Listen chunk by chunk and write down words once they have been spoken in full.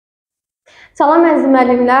Salam əziz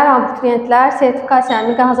müəllimlər, abituriyentlər, sertifikasiyaya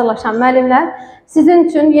müqə hazırlaşan müəllimlər. Sizin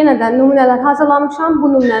üçün yenə də nümunələr hazırlamışam. Bu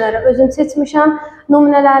nümunələri özüm seçmişəm.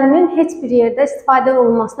 Nümunələrimin heç bir yerdə istifadə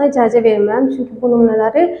olunmasına icazə vermirəm. Çünki bu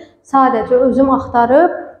nümunələri sadəcə özüm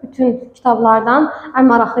axtarıb bütün kitablardan ən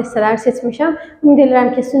maraqlı hissələri seçmişəm. Ümid edirəm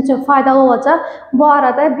ki, sizin üçün faydalı olacaq. Bu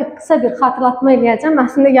arada qısa bir xatırlatma eləyəcəm.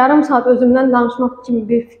 Əslində yarım saat özümdən danışmaq kimi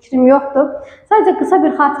bir fikrim yoxdur. Sadəcə qısa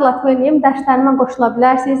bir xatırlatma eləyim. Dərslərimə qoşula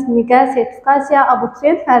bilərsiniz. Müqə, sertifikasiya,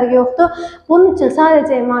 abituriyent fərqi yoxdur. Bunun üçün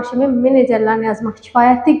sadəcə emaşimin menecerlərini yazmaq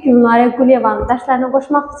kifayətdir. Gülnare Quliyevanın dərslərinə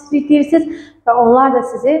qoşmaq istəyirsiniz və onlar da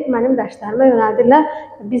sizi mənim dərslərimə yönəldirlər.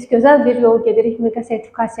 Biz gözəl bir yol gedirik müqə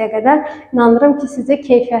sertifikasiyaya qədər. İnanırım ki, sizi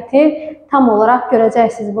keyfiyyəti tam olaraq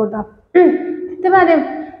görəcəksiniz burada. Deməli,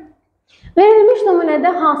 verilmiş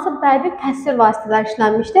nümunədə hansı bədii təsvir vasitələri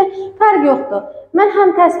işlənmişdir? Fərq yoxdur. Mən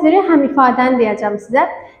həm təsviri, həm ifadəni deyəcəm sizə.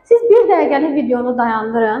 Siz bir dəqiqəlik videonu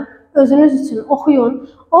dayandırın, özünüz üçün oxuyun.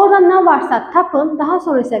 Orada nə varsa tapın, daha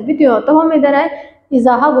sonra isə video davam edərək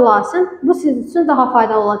izaha qulaq asın. Bu sizin üçün daha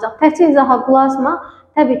faydalı olacaq. Təkcə izaha qulaq asma,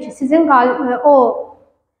 təbii ki, sizin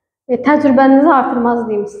təcrübənizi artırmaz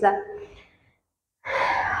deyim sizə.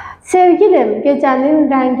 Sevgilim, gecənin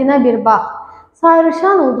rənginə bir bax.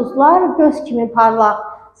 Sayrışan ulduzlar göz kimi parlaq.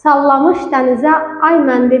 Sallamış dənizə ay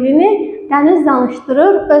məndilini, dəniz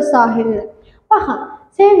danışdırır öz sahilini. Baxın,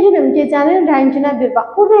 sevgilim, gecənin rənginə bir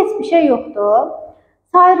bax. Burada heç bir şey yoxdur.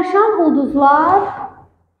 Sayrışan ulduzlar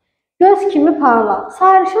göz kimi parlaq.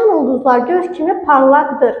 Sayrışan ulduzlar göz kimi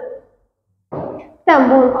parlaqdır. Ben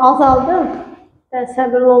bunu azaldım. Ben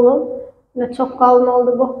səbirli olun. Ve çok qalın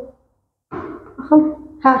oldu bu. Baxın,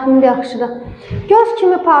 şimdi yaxşıdır. Göz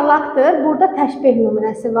kimi parlaqdır. Burada təşbih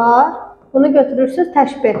nümunəsi var. Bunu götürürsünüz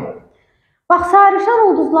təşbih. Bax, sayrışan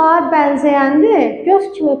ulduzlar bənzəyəndir.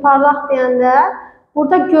 Göz kimi parlaq deyəndə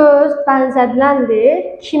burada göz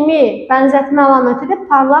bənzədiləndir. Kimi bənzətmə əlamətidir.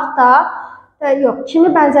 Parlaq da yox,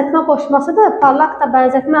 kimi bənzətmə qoşmasıdır, parlaq da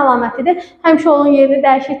bənzətmə əlamətidir. Həmişə onun yerini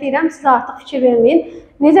dəyişik deyirəm, siz artıq fikir verməyin.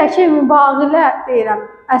 Necə ki, mübaliğə deyirəm,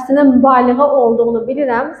 əslində mübaliğə olduğunu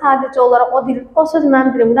bilirəm. Sadəcə olaraq o söz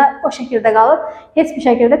mənim dilimdə o şəkildə qalır. Heç bir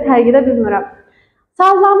şəkildə tərgidə bilmirəm.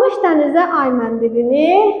 Sallamış dənizə ay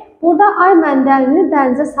məndilini, burada ay məndəlini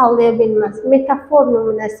dənizə sallaya bilməz. Metafor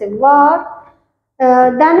nümunəsi var.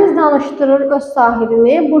 Dəniz danışdırır öz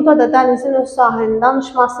sahilini, burada da dənizin öz sahilini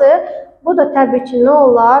danışması. Bu da təbii ki, nə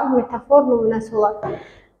olar? Metafor nümunəsi olar.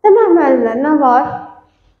 Demək müəllimlər, nə var?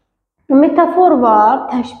 Metafor var,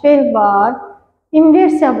 təşbih var,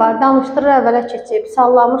 inversiya var, danışdırır əvvələ keçib,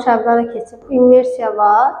 sallamış əvvələ keçib, inversiya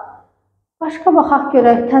var. Başqa baxaq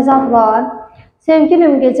görək, təzad var.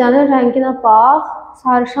 Sevgilim, gecənin rənginə bax,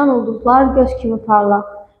 sayrışan ulduzlar göz kimi parlaq.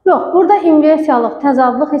 Yox, burada inversiyalıq,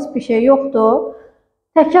 təzadlıq heç bir şey yoxdur.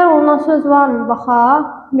 Təkrar olunan söz varmı? Baxaq.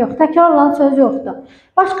 Yox, təkrar olan söz yoxdur.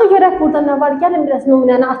 Başqa görək burada nə var? Gəlin biraz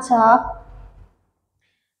nümunəni açaq.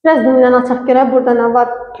 Biraz nümunəni açaq görək burada nə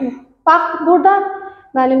var? Bax, burada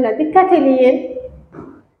müəllimlər diqqət eləyin.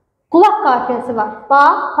 Qulaq qafiyəsi var.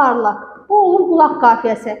 Bax, parlaq. Bu olur qulaq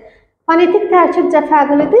qafiyəsi. Fonetik tərkibcə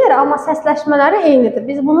fərqlidir, amma səsləşmələri eynidir.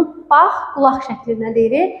 Biz bunu bax, qulaq şəklində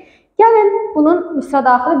deyirik. Gəlin bunun misra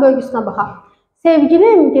daxili bölgüsünə baxaq.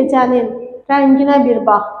 Sevgilim, gecənin rənginə bir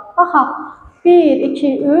bax. Baxaq. 1, 2,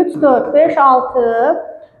 3, 4, 5, 6.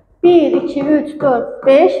 1, 2, 3, 4,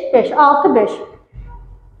 5, 5, 6, 5.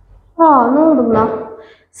 Nə oldu buna?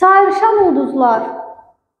 Sayrışan ulduzlar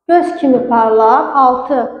göz kimi parlaq.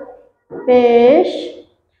 6, 5.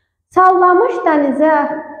 Sallamış dənizə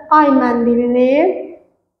ay məndilini.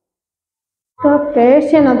 4,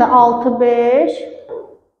 5. Yenə də 6, 5.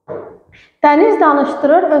 Dəniz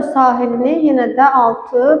danışdırır öz sahilini. Yenə də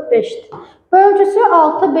 6, 5'dir. Bölgüsü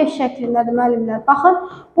 6-5 şəklindədir müəllimlər. Baxın,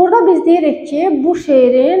 burada biz deyirik ki, bu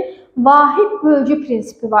şeirin vahid bölgü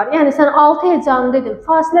prinsipi var. Yəni, sən 6 hecanı dedin,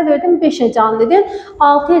 fasilə verdin, 5 hecanı dedin.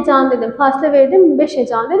 6 hecanı dedin, fasilə verdin, 5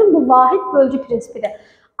 hecanı dedin. Bu vahid bölgü prinsipidir.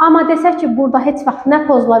 Amma desək ki, burada heç vaxt nə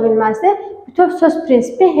pozula bilməzdir? Bütöv söz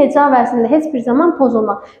prinsipi heca vəznində heç bir zaman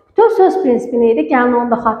pozulmaz. Bütöv söz prinsipi neydi? Gəlin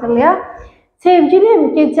onu da xatırlayaq.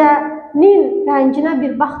 Sevgilim, gecənin rənginə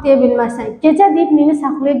bir bax deyə bilməzsən. Gecə deyib nini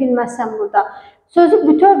saxlaya bilməzsən burada. Sözü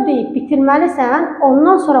bütöv deyib bitirməlisən,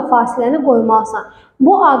 ondan sonra fasiləni qoymalısan.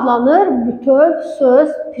 Bu adlanır bütöv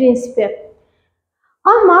söz prinsipi.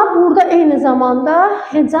 Amma burada eyni zamanda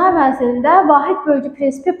heca vəznində vahid bölgü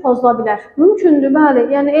prinsipi pozula bilər. Mümkündür, bəli.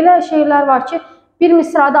 Yəni elə şeylər var ki, bir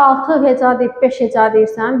misrada 6 heca deyib 5 heca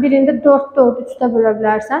deyirsən, birində 4, 4, 3-də bölə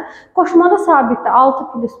bilərsən. Qoşmada sabitdir. 6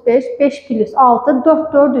 plus 5, 5 plus 6,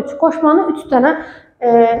 4, 4, 3. Qoşmanı 3 dənə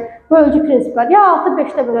bölgü prinsipi var. Ya 6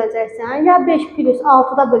 5-də böləcəksən, ya 5 plus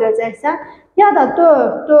 6-da böləcəksən, ya da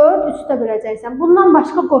 4 4 3-də böləcəksən. Bundan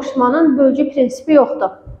başqa qoşmanın bölgü prinsipi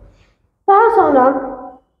yoxdur. Daha sonra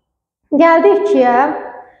gəldik 2-yə.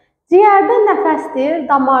 Ciyərdə nəfəsdir,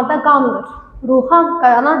 damarda qandır. Ruha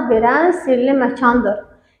qanad verən sirli məkandır.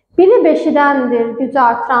 Bilib eşidəndir, güc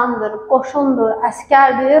artırandır, qoşundur,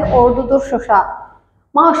 əskərdir, ordudur Şuşa.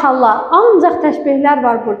 Maşallah, ancaq təşbihlər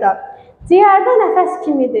var burada. Ciyərdə nəfəs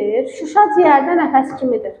kimidir, Şuşa ciyərdə nəfəs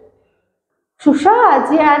kimidir. Şuşa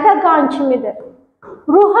ciyərdə qan kimidir.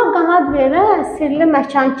 Ruha qanad verən sirli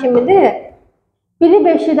məkan kimidir. Bilib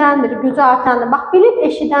eşidəndir, güc artırandır. Bax, bilib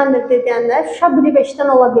eşidəndir deyəndə Şuşa bilib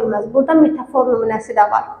eşidən ola bilməz. Burada metafor nümunəsi də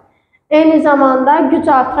var. Eyni zamanda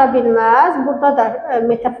güc artıra bilməz. Burada da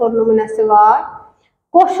metafor nümunəsi var.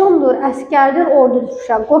 Qoşundur, əskərdir, ordudur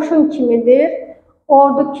Şuşa. Qoşun kimidir,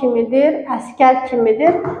 ordu kimidir, əskər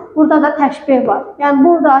kimidir. Burada da təşbih var. Yəni,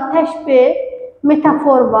 burada təşbih,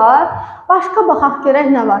 metafor var. Başqa baxaq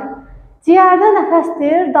görək nə var. Ciyərdə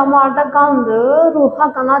nəfəsdir, damarda qandır,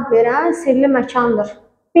 ruha qanad verən sirli məkandır.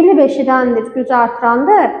 Bilib eşidəndir, güc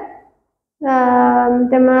artırandır.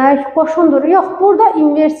 Demək, qoşundur. Yox, burada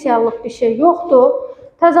inversiyalıq bir şey yoxdur,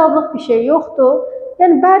 təzadlıq bir şey yoxdur.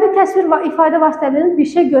 Yəni, bədii təsvir və ifadə vasitələrinin bir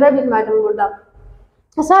şey görə bilmədim burada.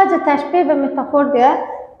 Sadəcə təşbih və metafor deyə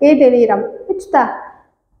qeyd edirəm. 3-də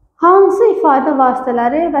hansı ifadə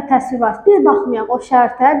vasitələri və təsvir vasitələri? Biz baxmayaq o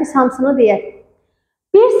şərtə, biz hamısını deyək.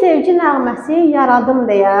 Bir sevgi nəğməsi yaradım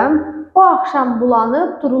deyəm, o axşam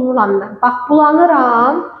bulanıb duruluram mən. Bax,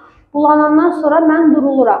 bulanıram, bulanandan sonra mən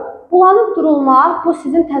duruluram. Bulanıb durulmaq, bu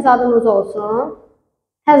sizin təzadınız olsun.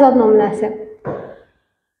 Təzad nümunəsi.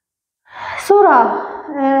 Sonra,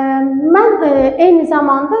 mən eyni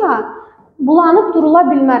zamanda bulanıb durula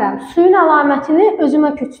bilmərəm. Suyun əlamətini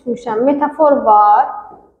özümə köçürtmüşəm. Metafor var,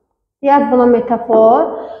 deyək buna metafor.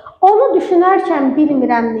 Onu düşünərkən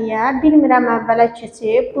bilmirəm niyə, bilmirəm əvvələ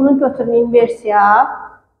keçib, bunu götürün inversiya.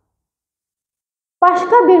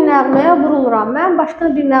 Başqa bir nəğməyə vuruluram. Mən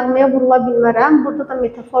başqa bir nəğməyə vurula bilmərəm. Burada da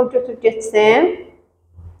metafor götür geçsin.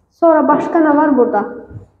 Sonra başqa nə var burada?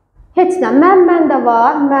 Heç nə. Mən də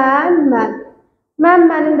var. Mən.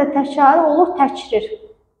 Mənin də təkrarı olur təkrir.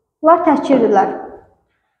 Bunlar təkrirdirlər.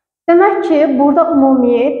 Demək ki, burada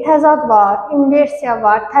ümumi təzad var, inversiya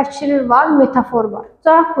var, təkrir var, metafor var.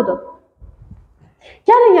 Cavab budur.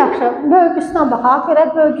 Gəlin yaxşı, bölgüsünə baxaq.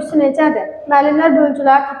 Görək bölgüsü necədir? Müəllimlər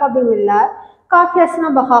bölgüləri tapa bilmirlər.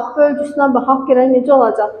 Qafiyəsinə baxaq, bölgüsünə baxaq, görək necə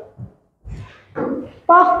olacaq.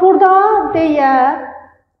 Bax, burada deyə,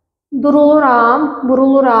 duruluram,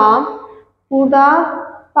 vuruluram. Burada,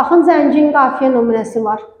 baxın, zəngin qafiyə nümunəsi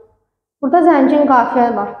var. Burada zəngin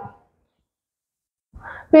qafiyə var.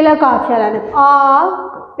 Belə qafiyələnib. A,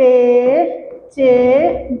 B, C,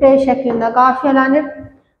 B şəklində qafiyələnib.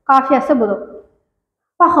 Qafiyəsi budur.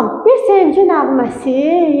 Baxın, bir sevgi nəğməsi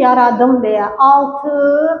yaradım deyə 6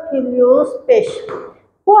 plus 5.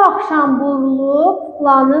 Bu axşam vurulub,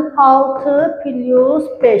 planıb 6 plus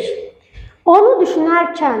 5. Onu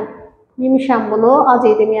düşünərkən, yemişəm bunu, az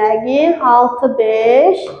edim yəqin, 6,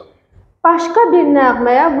 5. Başqa bir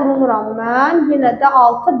nəğməyə vuruluram mən, yenə də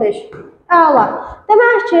 6, 5. Əla.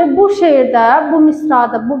 Demək ki, bu şeirdə, bu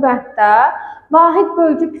misrada, bu bənddə vahid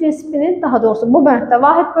bölgü prinsipinin, daha doğrusu bu bənddə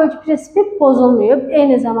vahid bölgü prinsipi pozulmayıb,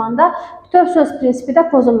 eyni zamanda bütöv söz prinsipi də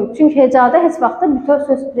pozulmayıb. Çünki hecada heç vaxt bütöv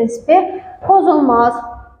söz prinsipi pozulmaz.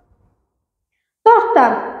 4-də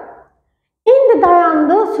indi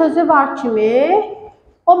dayandı sözü var kimi,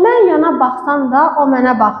 o mən yana baxsam da o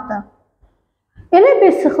mənə baxdı. Elə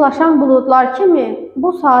bir sıxlaşan buludlar kimi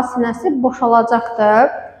bu saat sinəsi boşalacaqdır.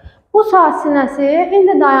 Bu saat sinəsi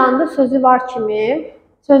indi dayandı sözü var kimi,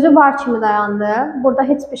 dayandı. Burada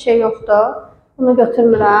heç bir şey yoxdur. Bunu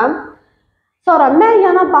götürmürəm. Sonra mən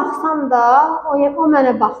yana baxsam da o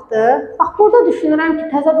mənə baxdı. Bax, burada düşünürəm ki,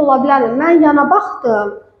 təzad ola bilərmi? Mən yana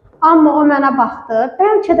baxdım, amma o mənə baxdı.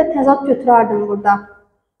 Bəlkə də təzad götürərdim burada.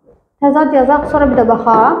 Təzad yazaq, sonra bir də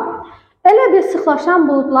baxaq. Elə bir sıxlaşan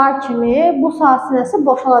buludlar kimi bu saat sinəsi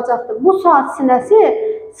boşalacaqdır. Bu saat sinəsi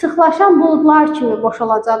sıxlaşan buludlar kimi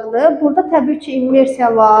boşalacaqdır. Burada təbii ki,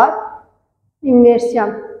 inversiya var. İnversiya.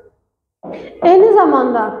 Eyni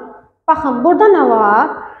zamanda, baxın, burada nə var?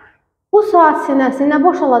 Bu saat sinəsi nə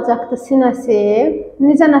boşalacaqdır? Sinəsi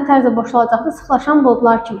necə nə tərzdə boşalacaqdır? Sıxlaşan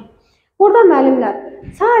buludlar kimi. Burada müəllimlər,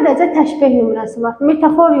 sadəcə təşbih nümunəsi var.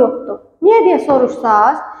 Metafor yoxdur. Niyə deyə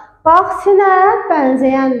soruşsaz? Bax, sinə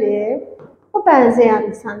bənzəyəndir. O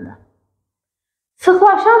bənzəyəndir səndə.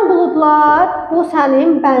 Sıxlaşan buludlar, bu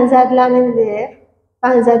sənin bənzədilənindir.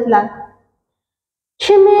 Bənzədilən.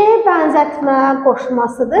 Kimi bənzətmə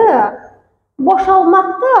qoşmasıdır. Boşalmaq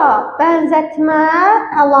da bənzətmə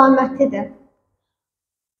əlamətidir.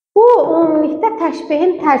 Bu, ümumilikdə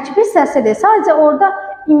təşbihin tərkib hissəsidir. Sadəcə orada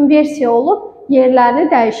inversiya olub, yerlərini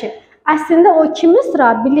dəyişir. Əslində o iki misra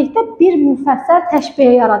birlikdə bir müfəssəl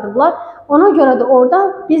təşbih yaradıblar. Ona görə də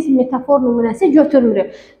oradan biz metafor nümunəsi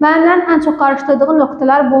götürmürük. Müəllimlərin ən çox qarışdırdığı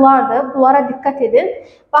nöqtələr bunlardır. Bunlara diqqət edin.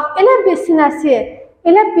 Bax, elə bir sinəsi,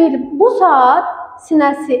 elə bir bu saat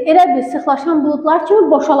sinəsi, elə bir sıxlaşan buludlar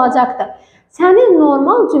kimi boşalacaqdır. Sənin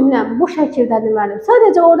normal cümlən bu şəkildədir müəllim.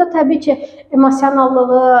 Sadəcə orada təbii ki,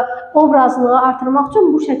 emosionallığı, obrazlığı artırmaq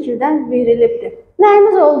üçün bu şəkildə verilibdir.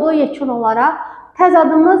 Nəyimiz olduğu yekun olaraq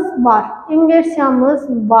təzadımız var,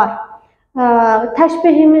 inversiyamız var,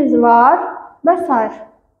 təşbihimiz var və s.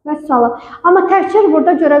 Amma təkcir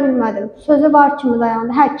burada görə bilmədim. Sözü var kimi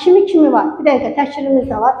dayandı. Hə, kimi var. Bir dəqiqə, təkcirimiz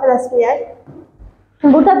də var, tələsməyək.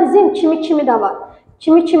 Burada bizim kimi də var.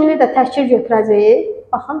 Kimini də təkcir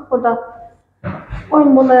götürəcəyik. Baxın, burada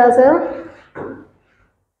oyun bunda yazın.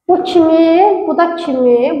 Bu kimi, bu da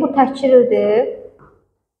kimi, bu təkcirdir.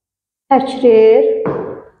 Təkrir.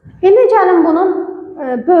 İndi gəlin bunun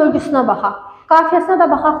bölgüsünə baxaq. Qafiyəsinə də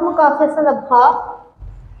baxaq mı? Qafiyəsinə də baxaq.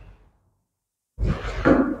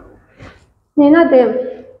 Nədir?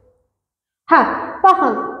 Hə,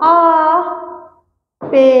 baxın. A,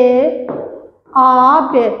 B, A,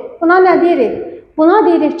 B. Buna nə deyirik? Buna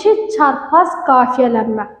deyirik ki, çarpaz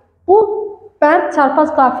qafiyələnmə. Bu, bərk çarpaz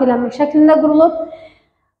qafiyələnmə şəklində qurulub.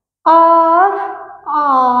 Ar,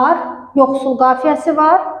 yoxsul qafiyəsi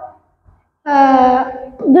var.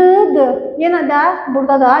 D. Yenə də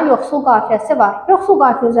burada da yoxsul qafiyəsi var. Yoxsul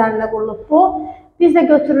qafiyə üzərində qurulub bu. Biz də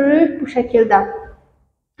götürürük bu şəkildə.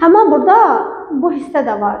 Amma burada bu hissə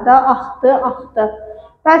də var da, axdı.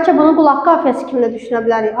 Bəlkə bunu qulaq qafiyəsi kimi də düşünə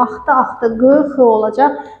bilərik. Axdı, q, x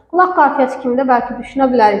olacaq. Qulaq qafiyəsi kimi də bəlkə düşünə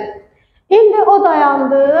bilərik. İndi o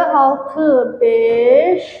dayandı, 6,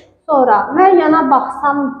 5, sonra mən yana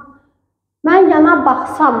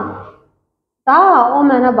baxsam da o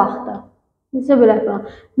mənə baxdı. Necə bilək bunu?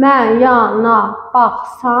 Mən yana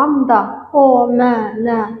baxsam da o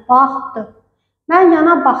mənə baxdı. Mən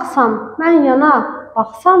yana baxsam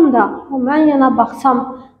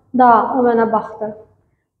da o mənə baxdı.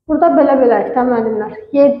 Burada belə bölək də müəllimlər.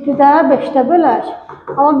 7-də 5-də bölək.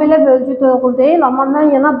 Amma belə bölgü doğru deyil. Amma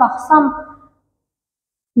mən yana baxsam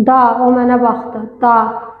da o mənə baxdı. Da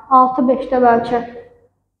 6-5-də bəlkə.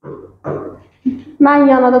 Mən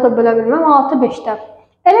yanada da bölə bilməm. 6-5-də.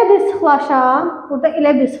 Elə bir sıxlaşan, burada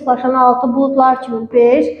elə bir sıxlaşan 6 buludlar kimi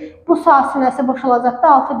 5, bu saat sinəsi boşalacaq da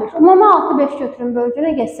 6-5. Ümumi 6-5 götürün,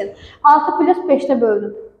 bölgünə geçsin. 6 plus 5-də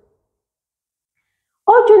bölünüb.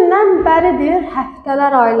 O gündən bəridir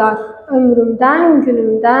həftələr, aylar, ömrümdən,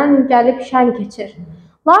 günümdən gəlib şən keçir.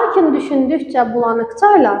 Lakin düşündükcə bulanıqca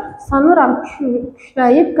aylar, sanıram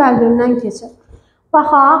kükrəyib qəlbimdən keçir.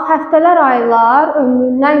 Baxaq, həftələr, aylar,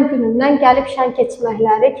 ömrümdən, günümdən gəlib şən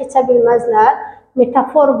keçməkləri keçə bilməzlər.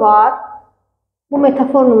 Metafor var. Bu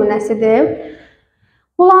metafor nümunəsidir.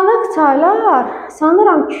 Bulanıq çaylar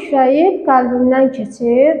sanıram kükrəyib qəlbimdən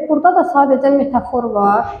keçir. Burada da sadəcə metafor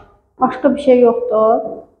var. Başqa bir şey yoxdur.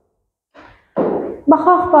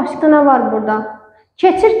 Baxaq, başqa nə var burada?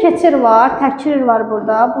 Keçir var, təkrir var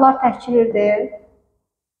burada. Bunlar təkrirdir.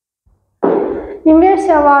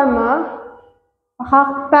 İnversiya varmı?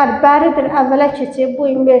 Baxaq, bəridir, əvvələ keçib. Bu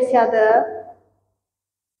inversiyadır.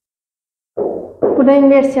 Burada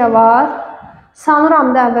inversiya var.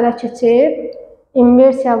 Sanıram da əvvələ keçib.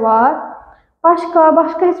 İnversiya var. Başqa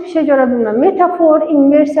heç bir şey görə bilməm. Metafor,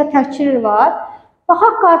 inversiya, təkrir var.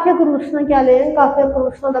 Baxaq, qafiyə quruluşuna gəlin. Qafiyə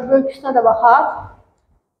quruluşuna da, bölgüsünə də baxaq.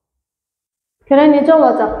 Görək necə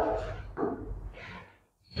olacaq?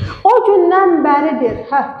 O gündən bəridir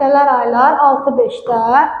həftələr, aylar 6-5-də,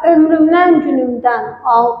 ömrümdən, günümdən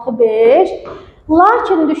 6-5.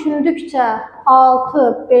 Lakin düşündükcə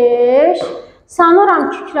 6-5, sanıram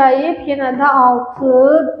kükrəyib yenə də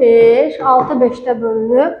 6-5, 6-5-də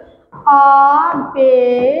bölünüb. A, B,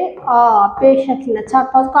 A, B şəklində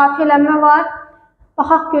çarpaz qafiyələnmə var.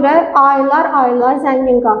 Baxaq görək, aylar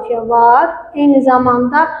zəngin qafiyə var. Eyni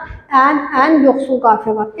zamanda ən yoxsul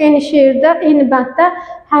qafiyə var. Eyni şeirdə, eyni bənddə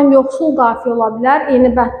həm yoxsul qafiyə ola bilər,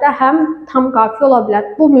 eyni bənddə həm tam qafiyə ola bilər.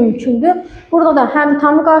 Bu mümkündür. Burada da həm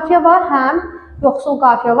tam qafiyə var, həm yoxsul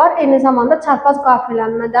qafiyə var. Eyni zamanda çarpaz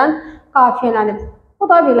qafiyələnmədən qafiyələnib. Bu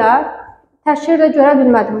da belə. Təşkil də görə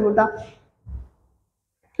bilmədim burada.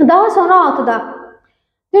 Daha sonra 6-da.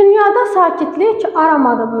 Dünyada sakitlik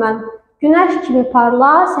aramadım mən. Günəş kimi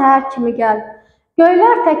parla, səhər kimi gəl.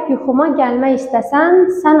 Göylər tək yuxuma gəlmək istəsən,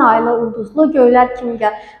 sən aylı ulduzlu göylər kimi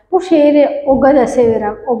gəl. Bu şeiri o qədər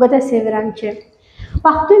sevirəm ki.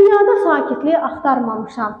 Bax, dünyada sakitliyi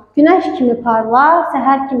axtarmamışam. Günəş kimi parla,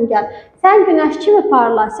 səhər kimi gəl. Sən günəş kimi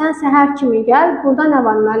parla, sən səhər kimi gəl. Burada nə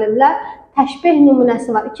var müəllimlər? Təşbih nümunəsi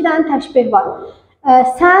var. 2 dənə təşbih var.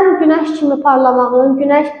 Sən günəş kimi parlamağın,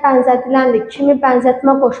 günəş bənzədiləndir. Kimi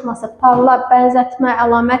bənzətmə qoşması, parla bənzətmə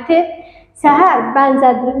əlaməti. Səhər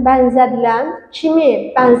bənzədilən, kimi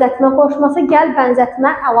bənzətmə qoşması, gəl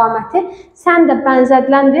bənzətmə əlaməti. Sən də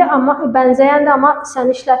bənzədiləndir, amma bənzəyəndir, amma sən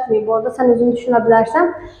işlətməyib orada, sən özünü düşünə bilərsən.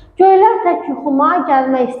 Göylər tək yuxuma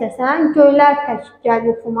gəlmək istəsən, göylər tək gəl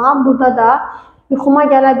yuxuma. Burada da yuxuma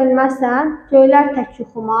gələ bilməzsən, göylər tək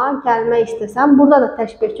yuxuma gəlmək istəsən. Burada da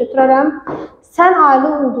təşbih götürərəm. Sən aylı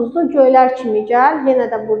ulduzlu göylər kimi gəl. Yenə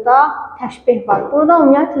də burada təşbih var. Burada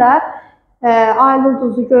ümumiyyətlə aylı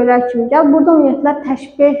ulduzlu göylər kimi gəl. Burada ümumiyyətlə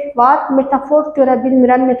təşbih var. Metafor görə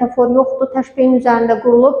bilmirəm, metafor yoxdur. Təşbihin üzərində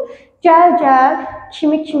qurulub. Gəl, gəl,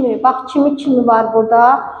 kimi kimi. Bax, kimi kimi var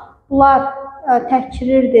burada. Bunlar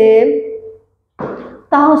təkrirdir.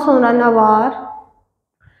 Daha sonra nə var?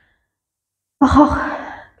 Baxaq,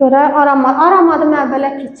 görək, aramadım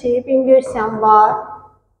əvvələ keçib, inversiyam var.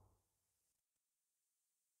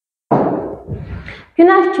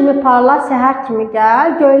 Günəş kimi parla, səhər kimi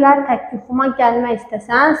gəl, göylər tək yuxuma gəlmək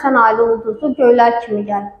istəsən, sən aylı ulduzlu göylər kimi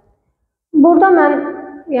gəl. Burada mən,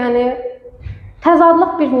 yəni,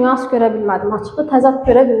 təzadlıq bir nüans görə bilmədim, açıqda təzad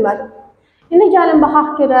görə bilmədim. İndi gəlin, baxaq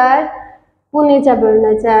görək, bu necə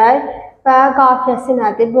bölünəcək və qafiyəsi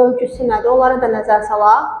nədir, bölgüsü nədir, onlara da nəzər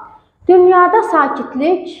salaq. Dünyada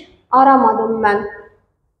sakitlik aramadım mən.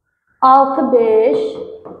 6-5.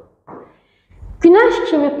 Günəş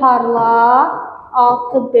kimi parla.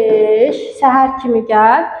 6-5, səhər kimi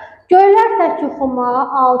gəl. Göylər tək yuxuma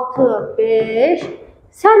 6-5.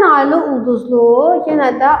 Sən aylı ulduzlu, yenə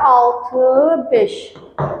də 6-5.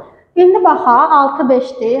 İndi baxaq,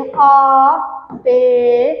 6-5-dir. A, B,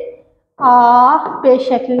 A, B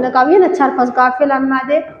şəklində qalır. Yenə çarpaz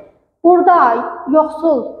qafiyələnmədir. Burada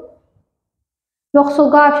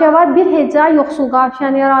yoxsul qafiyə var. Bir heca yoxsul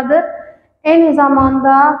qafiyəni yaradır. Eyni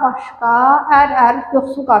zamanda başqa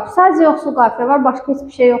yoxsul qafiyə. Sadəcə yoxsul qafiyə var, başqa heç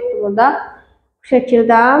bir şey yoxdur burada. Bu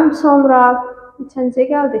şəkildə. Sonra neçənciyə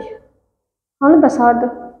gəldik? Hani bəs hardı?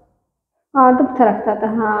 Hardı bu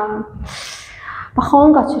tərəfdədir. Bax,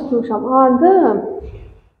 onu qaçırtmışam. Hardı?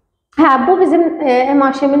 Bu bizim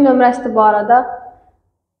MHM-in nömrəsidir bu arada.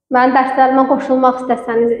 Mən dərslərimə qoşulmaq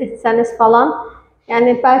istəsəniz, etsəniz falan.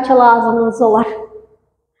 Yəni, bəlkə lazımınız olar.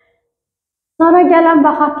 Sonra gələn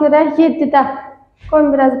baxaq görək 7-də.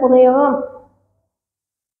 Qoyun biraz bunu yığım.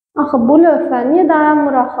 Axı, bu lövhə niyə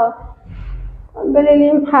dayanmır axı? Belə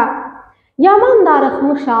eləyim, Yaman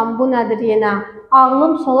darıxmışam, bu nədir yenə?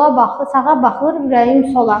 Ağlım sola baxır, sağa baxır,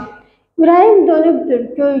 ürəyim sola. Ürəyim dönübdür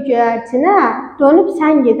göy göyərçinə, dönüb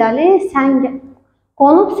sən gedəli,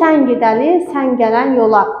 qonub sən gedəli, sən gələn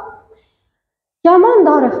yola. Yaman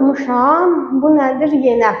darıxmışam, bu nədir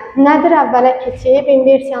yenə? Nədir əvvələ keçib,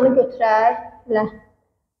 inversiyanı götürək.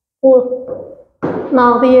 Bu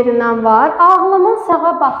nağdı yerindən var. Ağlımın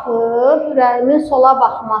sağa baxıb, ürəyimin sola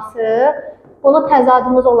baxması, bunu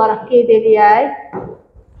təzadımız olaraq qeyd edək.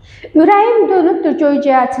 Ürəyim dönübdür göy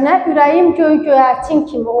göyərçinə, ürəyim göy göyərçin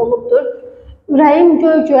kimi olubdur. Ürəyim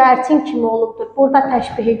göy göyərçin kimi olubdur. Burada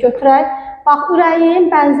təşbihi götürək. Bax, ürəyim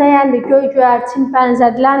bənzəyəndir, göy göyərçin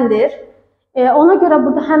bənzədiləndir. Ona görə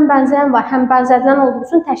burada həm bənzəyən var, həm bənzədilən olduğu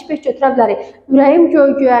üçün təşbih götürə bilərik. Ürəyim göy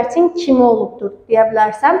göyərçin kimi olubdur, deyə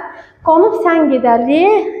bilərsəm. Qonub sən gedəli,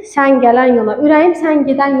 sən gələn yola. Ürəyim sən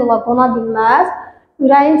gedən yola qona bilməz.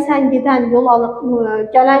 Ürəyim sən gedən yola,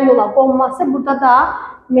 gələn yola qonması, burada da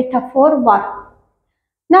metafor var.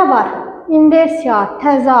 Nə var? İnversiya,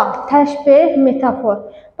 təzad, təşbih, metafor.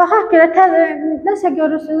 Baxaq görə, nəsə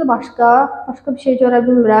görürsünüz başqa bir şey görə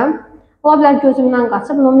bilmirəm. Ola bilər gözümdən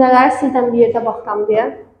qaçıb, nümunələri sizdən bir yerdə baxdam deyə.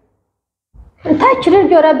 Təkrir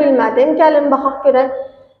görə bilmədim. Gəlin, baxaq görək,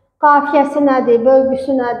 qafiyəsi nədir,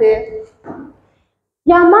 bölgüsü nədir?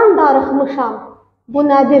 Yaman darıxmışam. Bu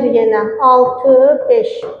nədir yenə?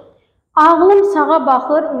 6-5. Ağlım sağa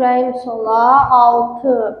baxır, ürəyim sola.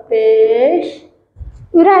 6-5.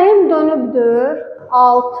 Ürəyim dönübdür.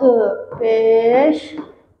 6-5.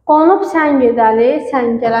 Qonub sən gedəli,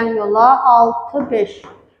 sən gələn yola. 6-5.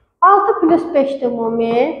 6 plus 5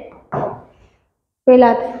 ümumi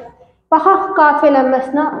belədir. Baxaq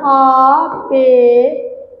qafiyələnməsinə A,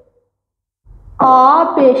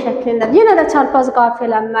 B şəklində. Yenə də çarpaz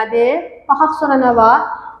qafiyələnmədir. Baxaq sonra nə var?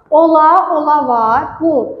 Ola var.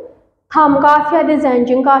 Bu tam qafiyədir,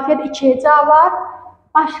 zəngin qafiyədir, 2 heca var.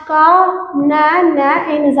 Başqa nə,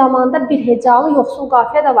 eyni zamanda bir hecalı yoxsul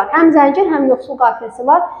qafiyə də var. Həm zəngin, həm yoxsul qafiyəsi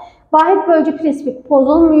var. Vahid bölgü prinsipi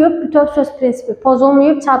pozulmayıb, bütöv söz prinsipi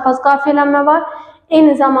pozulmayıb, çarpaz qafiyələnmə var.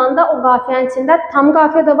 Eyni zamanda o qafiyənin içində tam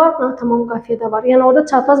qafiyə də var, natamam qafiyə də var. Yəni orada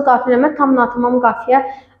çarpaz qafiyələmə tam natamam qafiyə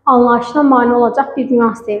anlayışına mane olacaq bir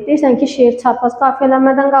nüans deyil. Deyirsən ki, şeir çarpaz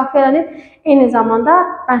qafiyələnmədən qafiyələnib, eyni zamanda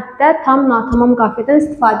bənddə tam natamam qafiyədən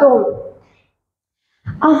istifadə olunur.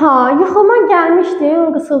 Aha, yuxuma gəlmişdim,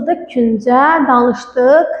 qısıldıq küncə,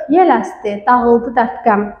 danışdıq, yel əsdi, dağıldı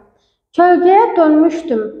dərdqəm. Kölgəyə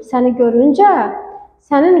dönmüşdüm səni görüncə,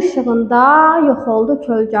 sənin işığında yox oldu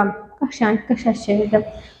kölgəm. Qəşəng şeirdir.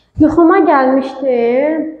 Yuxuma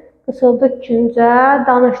gəlmişdim, qısıldıq küncə,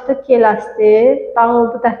 danışdıq, yel əsdi,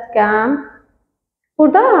 dağıldı dərdqəm.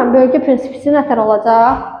 Burada bölgə prinsipisi nətər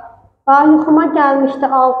olacaq? Yuxuma gəlmişdi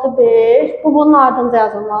 6-5, bu bunun ardınca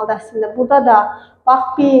yazılmalıdır əslində. Burada da bax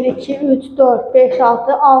 1, 2, 3, 4, 5,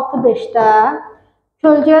 6, 6-5-də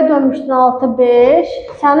kölgəyə dönmüşdün 6-5,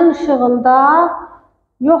 sənin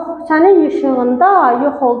işığında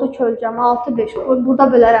yox oldu kölgəm 6-5. Burada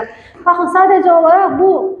bölərəm. Baxın, sadəcə olaraq bu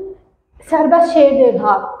sərbəst şeir deyil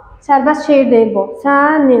ha. Sərbəst şeir deyil bu.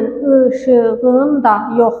 Sənin işığında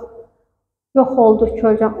yox oldu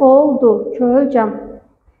kölgəm. Oldu kölgəm.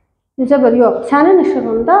 Necə böyle? Yox. Sənin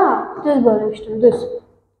işığında düz bölmüşdüm, düz.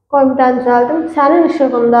 Qoy bir daha düzəldim. Sənin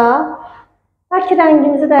işığında bəlkə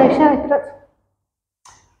rəngimizi dəyişək.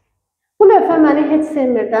 Bu lövhə məni heç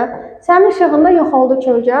sevmir də. Sənin işığında yox oldu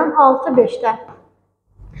kölgəm 6-5-də.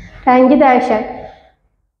 Rəngi dəyişək.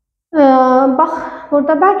 Bax,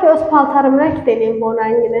 burada bəlkə öz paltarımı rəng eləyim bu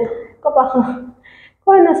rəngini. Baxın.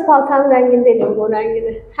 Qoyun öz paltarın rəngini eləyim bu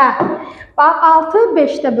rəngini. Hə. Bax,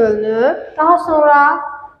 6-5-də bölünüb. Daha sonra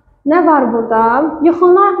nə var burada?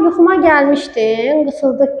 Yuxuma gəlmişdin,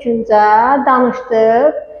 qısıldıq küncə,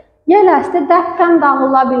 danışdıq. Yel əsdi, dərdqəm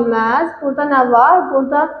dağıla bilməz. Burada nə var?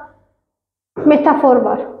 Burada metafor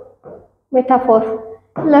var. Metafor.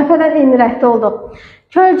 Lövhədən eyni rəngdə oldu.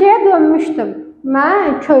 Kölgəyə dönmüşdüm.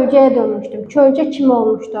 Mən kölgəyə dönmüşdüm. Kölgə kimi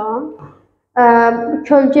olmuşdum?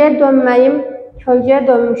 Kölgəyə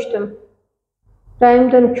dönmüşdüm.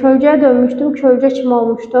 Rəyim dönüb. Kölgəyə dönmüşdüm. Kölgə kimi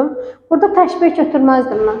olmuşdum. Burada təşbih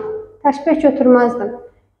götürməzdim mən. Təşbih götürməzdim.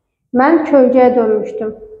 Mən kölgəyə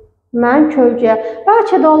dönmüşdüm. Mən kölgəyə.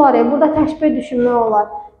 Bəlkə də olar, burada təşbih düşünmək olar.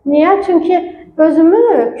 Niyə? Çünki özümü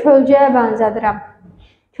kölgəyə bənzədirəm.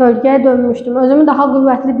 Kölgəyə dönmüşdüm. Özümü daha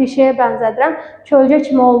qüvvətli bir şeyə bənzədirəm. Kölgə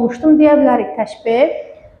kimi olmuşdum deyə bilərik təşbih.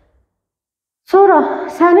 Sonra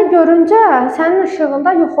səni görüncə sənin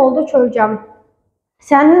işığında yox oldu kölgəm.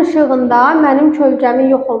 Sənin işığında mənim kölgəmin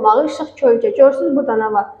yox olmağı, işıq kölgə. Görürsünüz burada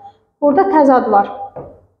nə var? Burada təzad var.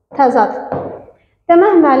 Təzad.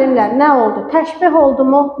 Demək müəllimlər, nə oldu? Təşbih oldu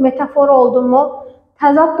mu? Metafor oldu mu?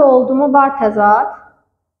 Təzad da oldu mu? Var təzad.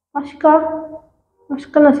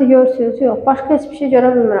 Başqa nəsə görürsünüz? Yox, başqa heç bir şey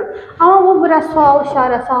görə bilmirəm. Amma bu biraz sual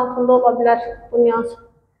işarəsi altında ola bilər bu nüans.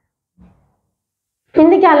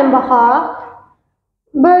 İndi gəlin baxaq.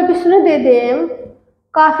 Bölgüsünü dedim.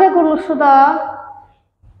 Qafiyə quruluşu da.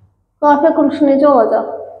 Qafiyə quruluşu necə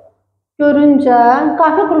olacaq? Görüncə,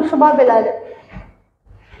 qafiyə quruluşu var belədir.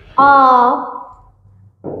 A,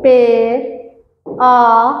 B, A,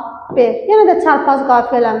 B. Yenə də çarpaz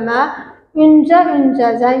qafiyələnmə. Üncə,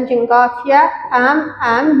 zəngin qafiyə,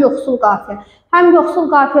 yoxsul qafiyə. Həm yoxsul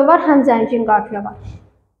qafiyə var, həm zəngin qafiyə var.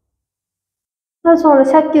 Daha sonra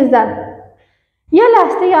 8-dən. Yel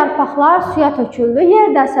əsdi, yarpaqlar suya töküldü.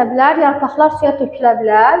 Yerdə əsəblər, yarpaqlar suya tökülə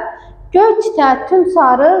bilər. Göy çitər, tüm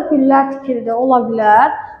sarı güllər tikildi, ola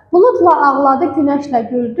bilər. Buludla ağladı, günəşlə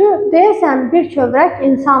güldü. Deyəsən bir kövrək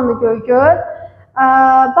insanlı göy-göy.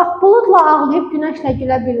 Bax, buludla ağlayıb günəşlə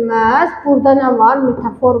gülə bilməz. Burada nə var?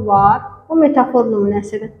 Metafor var. Bu metafor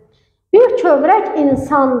nümunəsidir. Bir kövrək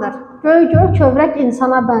insandır. Göy-göy kövrək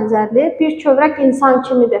insana bənzərdir. Bir kövrək insan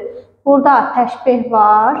kimidir. Burada təşbih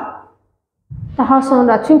var. Daha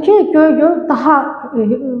sonra, çünki göy-göy daha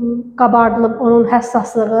qabardılıb onun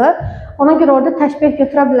həssaslığı. Ona görə orada təşbih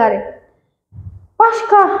götürə bilərik.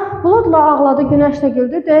 Başqa, buludla ağladı, günəşlə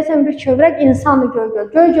güldü. Deyəsən bir kövrək insandır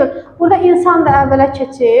göy-göy. Göy-göy. Burada insan da əvvələ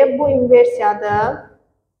keçib. Bu inversiyadır.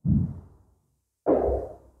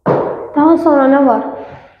 Daha sonra nə var?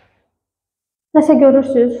 Nəsə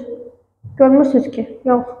görürsünüz? Görmürsünüz ki?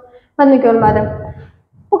 Yox. Mən də görmədim.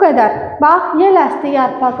 Bu qədər. Bax, yel əsdi,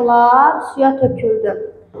 yarpaqlar suya töküldü.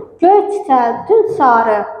 Göy çiçək, tün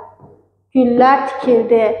sarı güllər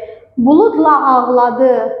tikildi. Buludla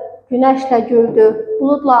ağladı, günəşlə güldü.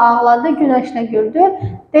 Buludla ağladı, günəşlə güldü.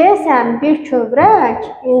 Deyəsən bir kövrək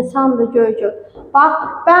insandır göy-göy. Bax,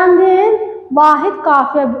 bəndin vahid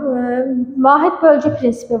bölgü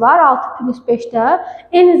prinsipi var 6+5-də.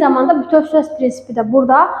 Eyni zamanda bütöv söz prinsipi də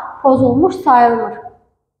burada pozulmuş sayılmır.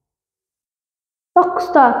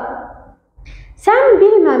 9-da. Sən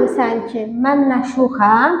bilməmisən ki, mən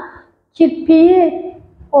məşuxəm, kirpiyi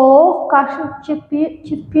ox, qaşı,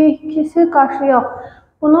 kirpikisi qaşı yox.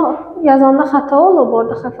 Bunu yazanda xəta olub,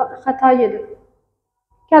 orada xəta gedib.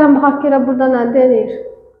 Gəlin baxaq görə burada nə deyir?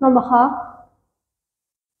 Buna baxaq.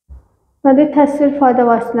 Bədii təsvir ifadə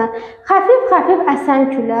vasitələri. Xəfif əsən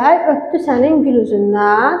külək öpdü sənin gül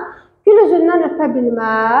üzündən. Gül üzündən öpə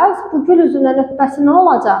bilməz. Bu gül üzündən öpməsi nə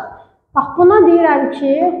olacaq? Bax, buna deyirəm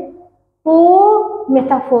ki, bu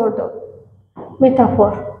metafordur.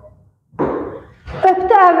 Metafor.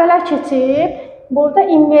 Öpdü əvvələ keçib. Burada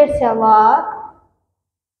inversiya var.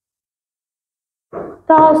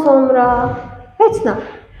 Daha sonra heç nə.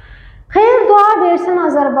 Xeyir dua versin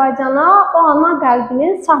Azərbaycana, o ana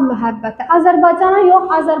qəlbinin saf mühəbbəti. Azərbaycana yox,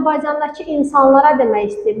 Azərbaycandakı insanlara demək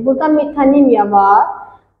istəyir. Burada metonimiya var.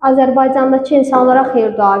 Azərbaycandakı insanlara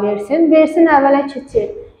xeyir dua versin. Versin əvvələ keçir.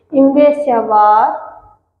 İnversiya var.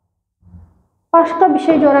 Başqa bir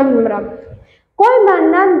şey görə bilmirəm. Qoy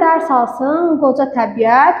məndən dərs alsın qoca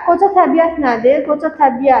təbiət. Qoca təbiət nədir? Qoca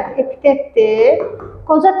təbiət epitetdir.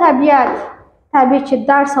 Qoca təbiət təbii ki,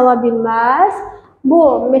 dərs ala bilməz.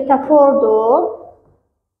 Bu metafordur.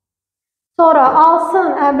 Sonra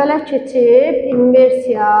alsın əvvələ keçib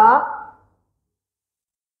inversiya.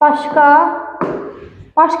 Başqa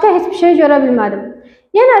heç bir şey görə bilmədim.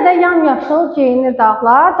 Yenə də yamyaşıl geyinir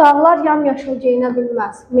dağlar. Dağlar yamyaşıl geyinə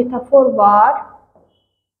bilməz. Metafor var.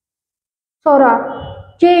 Sonra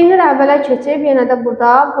geyinir əvvələ keçib. Yenə də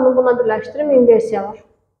burada bunu buna birləşdirim. İnversiya var.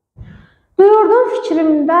 Duyurdum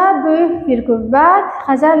fikrimdə böyük bir qüvvət,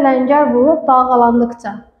 Xəzər ləngər vurub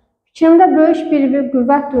dalğalandıqca. Fikrimdə böyük bir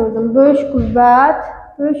qüvvət duyurdum. Böyük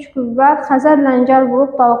qüvvət, Xəzər ləngər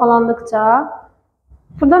vurub dalğalandıqca.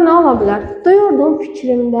 Burada nə ola bilər? Duyurdum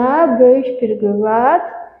fikrimdə böyük bir qüvvət.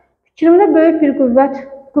 Fikrimdə böyük bir qüvvət.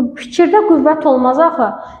 Fikirdə qüvvət olmaz axı.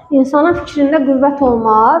 İnsanın fikrində qüvvət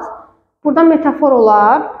olmaz. Burada metafor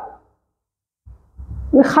olar.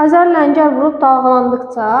 Xəzər ləngər vurub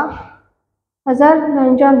dalğalandıqca. Xəzər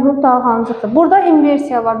ləngər vurub dalğalandıqca. Burada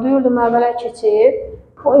inversiya var. Duyurdum əvvələ keçib.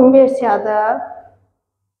 O inversiyadır.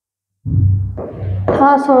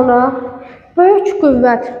 Daha sonra böyük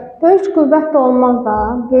qüvvət. Böyük qüvvət də olmaz da.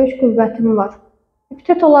 Böyük qüvvətim var.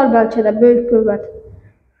 Epitet olar bəlkə də böyük qüvvət.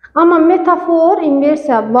 Amma metafor,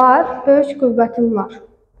 inversiya var. Böyük qüvvətim var.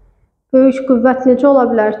 Böyük qüvvət necə ola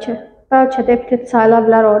bilər ki? Bəlkə də epitet sayıla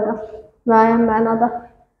bilər orada. Müəyyən mənada.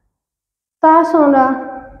 Daha sonra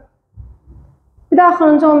bir də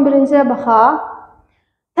axırıncı 11-ciyə baxaq.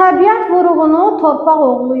 Təbiət vuruğunu torpaq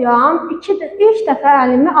oğluyam. İlk dəfə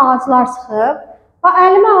əlimi ağaclar sıxıb.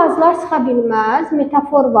 Əlimi ağaclar sıxa bilməz.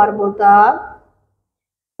 Metafor var burada.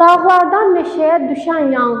 Dağlardan meşəyə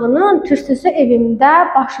düşən yanğının tüstüsü evimdə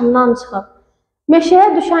başımdan çıxıb. Meşəyə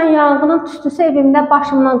düşən yanğının tüstüsü evimdə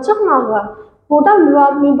başımdan çıxmağı. Burada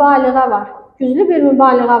mübaliğə var. Güclü bir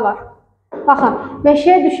mübaliğə var. Baxın,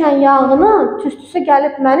 meşəyə düşən yanğının tüstüsü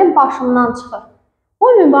gəlib mənim başımdan çıxıb. Bu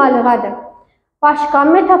mübaliğədir. Başqa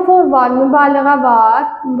metafor var,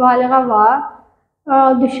 mübaliğə var.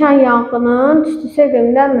 Düşən yanğının tüstüsü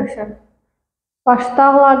evimdə meşə.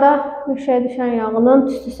 Dağlarda meşəyə düşən yanğının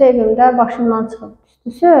tüstüsü evimdə başımdan çıxıb.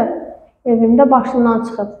 Tüstüsü evimdə başımdan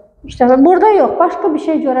çıxıb. İşte burada yox, başqa bir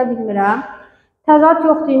şey görə bilmirəm. Təzad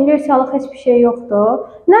yoxdur, inversiyalıq heç bir şey yoxdur.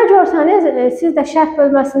 Nə görsəniz, siz də şərh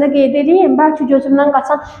bölməsində qeyd edin. Bəlkə gözümdən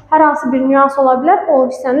qaçan hər hansı bir nüans ola bilər, o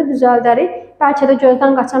hissəni düzəldərik. Bəlkə də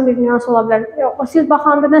gözdən qaçan bir nüans ola bilər. Siz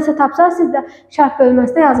baxanda nəsə tapsaq, siz də şərh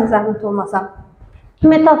bölməsində yazın zəhmət olmasa.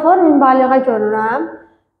 Metafor, mübaliğə görürəm.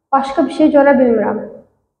 Başqa bir şey görə bilmirəm.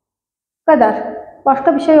 Bu qədər.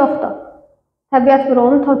 Başqa bir şey yoxdur. Təbiət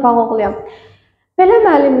vuruğunun torpağı oğluyam. Belə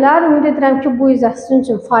müəllimlər, ümid edirəm ki, bu izah sizin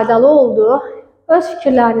üçün faydalı oldu. Öz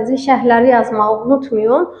fikirlərinizi, şərhləri yazmağı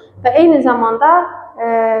unutmayın və eyni zamanda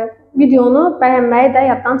videonu bəyənməyi də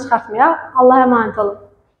yaddan çıxartmayaq. Allah'a emanet olun.